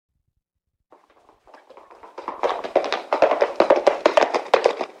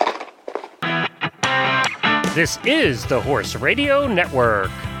This is the Horse Radio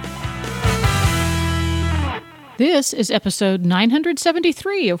Network. This is episode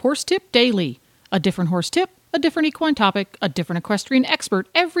 973 of Horse Tip Daily. A different horse tip, a different equine topic, a different equestrian expert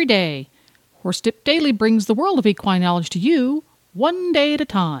every day. Horse Tip Daily brings the world of equine knowledge to you, one day at a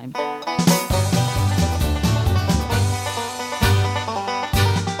time.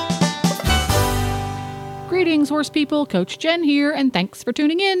 Greetings, horse people. Coach Jen here, and thanks for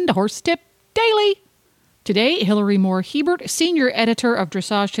tuning in to Horse Tip Daily. Today, Hillary Moore Hebert, senior editor of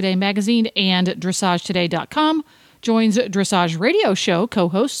Dressage Today magazine and DressageToday.com, joins Dressage Radio Show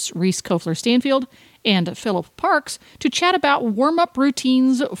co-hosts Reese Kofler-Stanfield and Philip Parks to chat about warm-up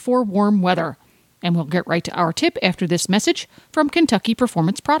routines for warm weather. And we'll get right to our tip after this message from Kentucky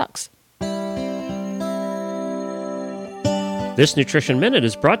Performance Products. This Nutrition Minute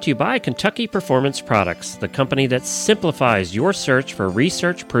is brought to you by Kentucky Performance Products, the company that simplifies your search for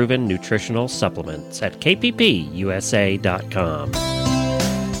research-proven nutritional supplements at kppusa.com.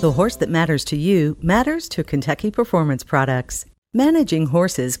 The horse that matters to you matters to Kentucky Performance Products. Managing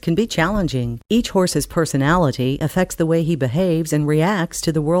horses can be challenging. Each horse's personality affects the way he behaves and reacts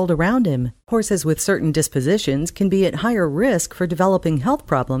to the world around him. Horses with certain dispositions can be at higher risk for developing health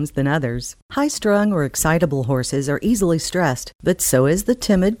problems than others. High-strung or excitable horses are easily stressed, but so is the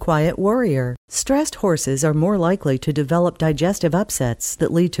timid, quiet warrior. Stressed horses are more likely to develop digestive upsets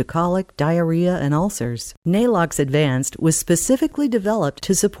that lead to colic, diarrhea, and ulcers. Nalox Advanced was specifically developed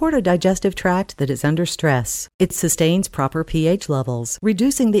to support a digestive tract that is under stress. It sustains proper pH levels,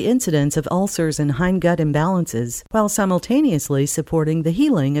 reducing the incidence of ulcers and hindgut imbalances, while simultaneously supporting the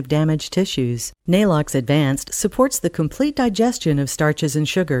healing of damaged tissues. Nalox Advanced supports the complete digestion of starches and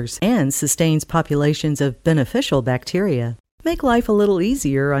sugars and sustains populations of beneficial bacteria. Make life a little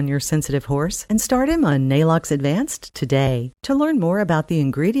easier on your sensitive horse and start him on Nalox Advanced today. To learn more about the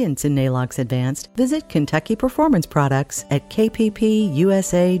ingredients in Nalox Advanced, visit Kentucky Performance Products at kppusa.com.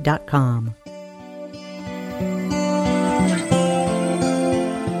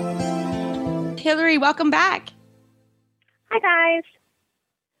 Hillary, welcome back. Hi, guys.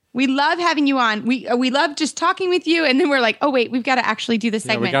 We love having you on. We love just talking with you, and then we're like, oh, wait, we've got to actually do this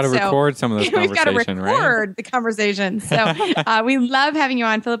segment. We got to record some of this we've got to conversation, record the conversation. So we love having you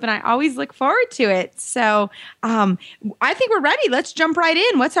on, Philip, and I always look forward to it. So I think we're ready. Let's jump right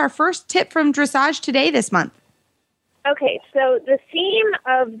in. What's our first tip from Dressage Today this month? Okay, so the theme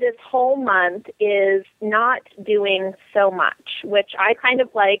of this whole month is not doing so much, which I kind of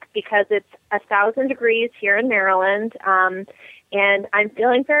like because it's 1,000 degrees here in Maryland, and I'm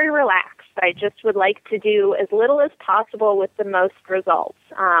feeling very relaxed. I just would like to do as little as possible with the most results.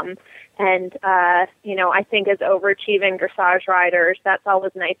 I think as overachieving dressage riders, that's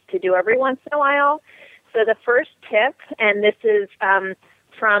always nice to do every once in a while. So the first tip, and this is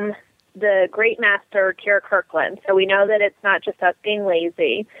from the great master, Kira Kirkland. So we know that it's not just us being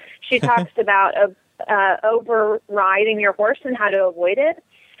lazy. She talks about overriding your horse and how to avoid it.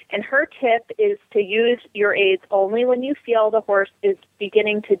 And her tip is to use your aids only when you feel the horse is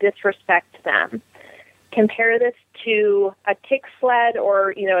beginning to disrespect them. Compare this to a kick sled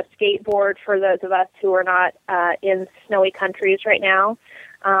or, a skateboard for those of us who are not in snowy countries right now.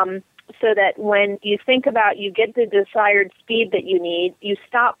 So that when you think about you get the desired speed that you need, you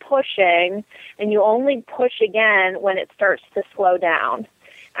stop pushing and you only push again when it starts to slow down.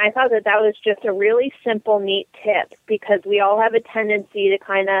 I thought that was just a really simple, neat tip because we all have a tendency to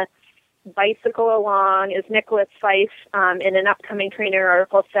kind of bicycle along. As Nicholas Fife in an upcoming trainer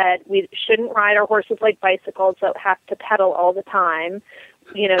article said, we shouldn't ride our horses like bicycles that have to pedal all the time.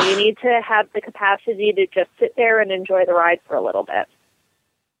 You need to have the capacity to just sit there and enjoy the ride for a little bit.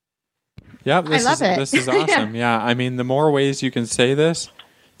 Yeah, this is awesome. Yeah, I mean, the more ways you can say this,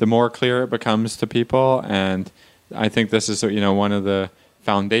 the more clear it becomes to people, and I think this is one of the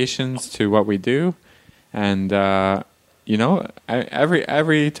foundations to what we do. And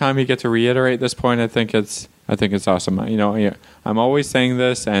every time you get to reiterate this point, I think it's awesome. I'm always saying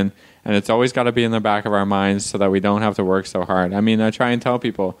this, and it's always got to be in the back of our minds so that we don't have to work so hard. I mean, I try and tell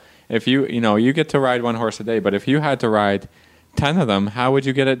people, if you get to ride one horse a day, but if you had to ride 10 of them, how would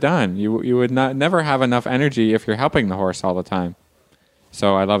you get it done? You would never have enough energy if you're helping the horse all the time.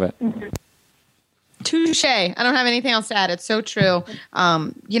 So I love it. Mm-hmm. Touche. I don't have anything else to add. It's so true.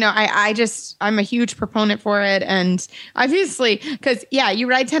 I'm a huge proponent for it. And obviously, because, you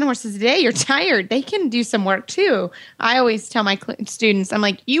ride 10 horses a day, you're tired. They can do some work too. I always tell my students, I'm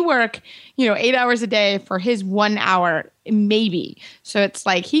like, you work, 8 hours a day for his 1 hour, maybe. So it's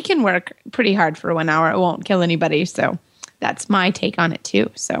like he can work pretty hard for 1 hour. It won't kill anybody. So that's my take on it too.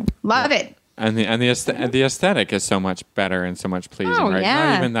 So love it. And the aesthetic is so much better and so much pleasing, right? Yeah.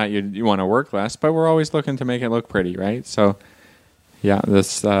 Not even that you want to work less, but we're always looking to make it look pretty, right? So, yeah,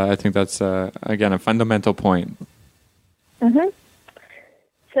 this I think that's again a fundamental point. Mm-hmm.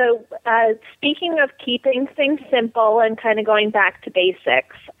 So, speaking of keeping things simple and kind of going back to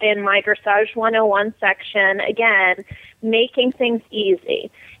basics, in my Dressage 101 section, again, making things easy.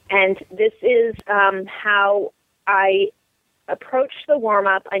 And this is how I approach the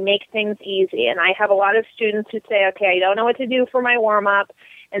warm-up. I make things easy. And I have a lot of students who say, okay, I don't know what to do for my warm-up,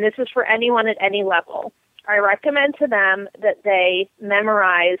 and this is for anyone at any level. I recommend to them that they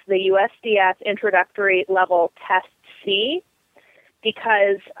memorize the USDF Introductory Level Test C,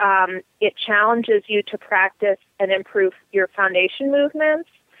 because it challenges you to practice and improve your foundation movements,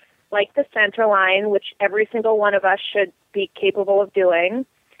 like the center line, which every single one of us should be capable of doing.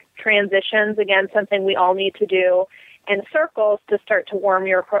 Transitions, again, something we all need to do. And circles to start to warm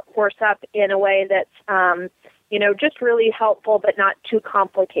your horse up in a way that's, just really helpful but not too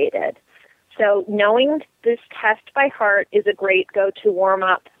complicated. So knowing this test by heart is a great go-to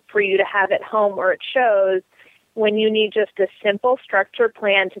warm-up for you to have at home or at shows, when you need just a simple structured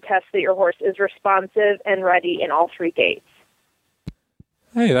plan to test that your horse is responsive and ready in all three gaits.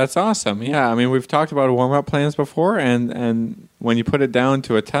 Hey, that's awesome. Yeah, I mean, we've talked about warm-up plans before, and when you put it down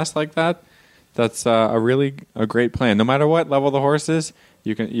to a test like that, that's a great plan. No matter what level the horse is,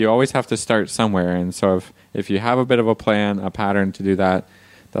 you always have to start somewhere. And so if you have a bit of a plan, a pattern to do that,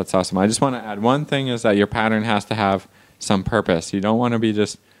 that's awesome. I just want to add one thing is that your pattern has to have some purpose. You don't want to be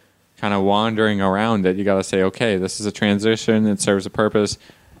just kind of wandering around it. You got to say, okay, this is a transition. It serves a purpose.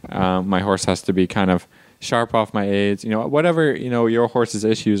 My horse has to be kind of sharp off my aids. Whatever, your horse's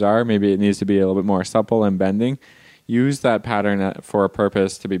issues are, maybe it needs to be a little bit more supple and bending. Use that pattern for a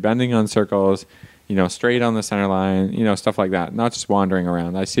purpose to be bending on circles, straight on the center line, stuff like that. Not just wandering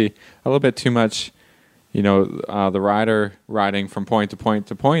around. I see a little bit too much, the rider riding from point to point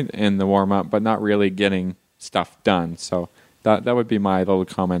to point in the warm-up, but not really getting stuff done. So that would be my little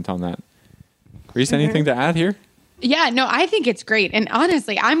comment on that. Reese, anything to add here? Yeah, no, I think it's great. And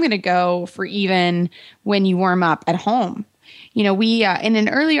honestly, I'm going to go for even when you warm up at home. We in an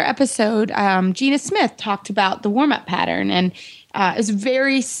earlier episode, Gina Smith talked about the warm-up pattern, and it's a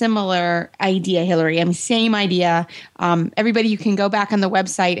very similar idea, Hillary. I mean, same idea. Everybody, you can go back on the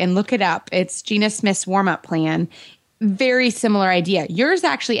website and look it up. It's Gina Smith's warm-up plan. Very similar idea. Yours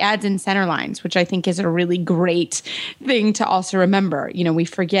actually adds in center lines, which I think is a really great thing to also remember. We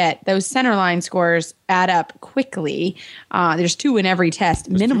forget those center line scores add up quickly. There's 2 in every test,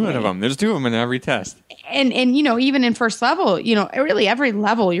 minimally. There's 2 of them in every test. And even in first level, really every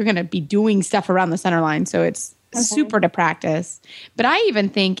level you're going to be doing stuff around the center line. So it's super to practice. But I even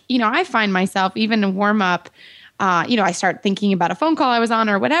think, I find myself even in warm up, I start thinking about a phone call I was on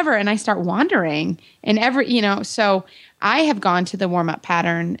or whatever, and I start wandering. And so I have gone to the warm-up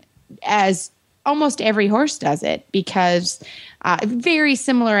pattern as almost every horse does it, because very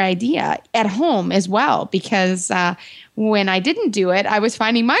similar idea at home as well, because when I didn't do it, I was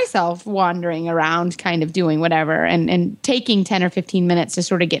finding myself wandering around kind of doing whatever and taking 10 or 15 minutes to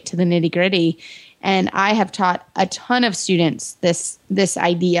sort of get to the nitty-gritty. And I have taught a ton of students this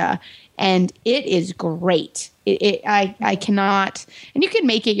idea, and it is great. I cannot, and you can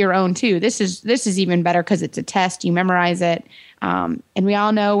make it your own too. This is even better because it's a test. You memorize it, and we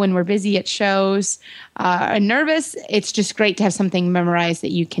all know when we're busy at shows and nervous, it's just great to have something memorized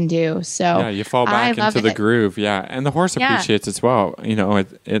that you can do. So yeah, you fall back into the groove. Yeah, and the horse appreciates it as well.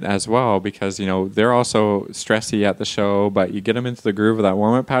 It as well, because they're also stressy at the show, but you get them into the groove of that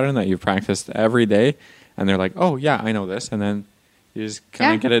warm up pattern that you've practiced every day, and they're like, oh yeah, I know this, and then you just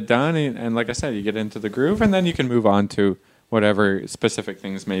kind of get it done, and like I said, you get into the groove, and then you can move on to whatever specific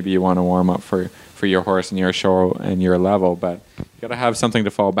things maybe you want to warm up for your horse and your show and your level. But you got to have something to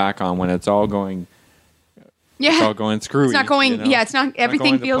fall back on when it's all going. Yeah, it's all going screwy. It's not going. Yeah, it's not.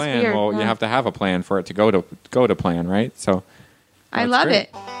 Everything feels weird. Well, you have to have a plan for it to go to plan, right? So I love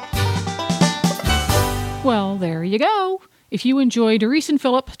it. Well, there you go. If you enjoyed Reese and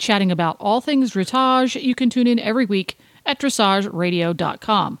Phillip chatting about all things dressage, you can tune in every week at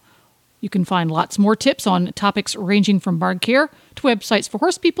dressageradio.com. You can find lots more tips on topics ranging from barn care to websites for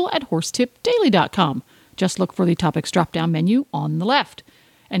horse people at horsetipdaily.com. Just look for the topics drop-down menu on the left.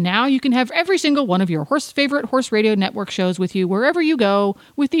 And now you can have every single one of your favorite Horse Radio Network shows with you wherever you go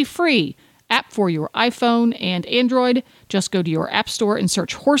with the free app for your iPhone and Android. Just go to your app store and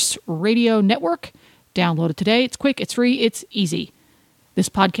search Horse Radio Network. Download it today. It's quick, it's free, it's easy. This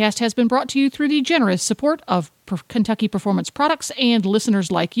podcast has been brought to you through the generous support of Kentucky Performance Products and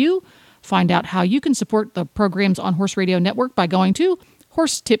listeners like you. Find out how you can support the programs on Horse Radio Network by going to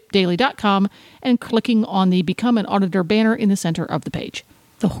horsetipdaily.com and clicking on the Become an Auditor banner in the center of the page.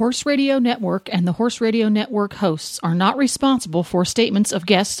 The Horse Radio Network and the Horse Radio Network hosts are not responsible for statements of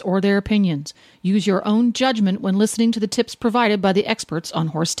guests or their opinions. Use your own judgment when listening to the tips provided by the experts on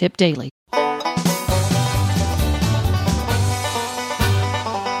Horse Tip Daily.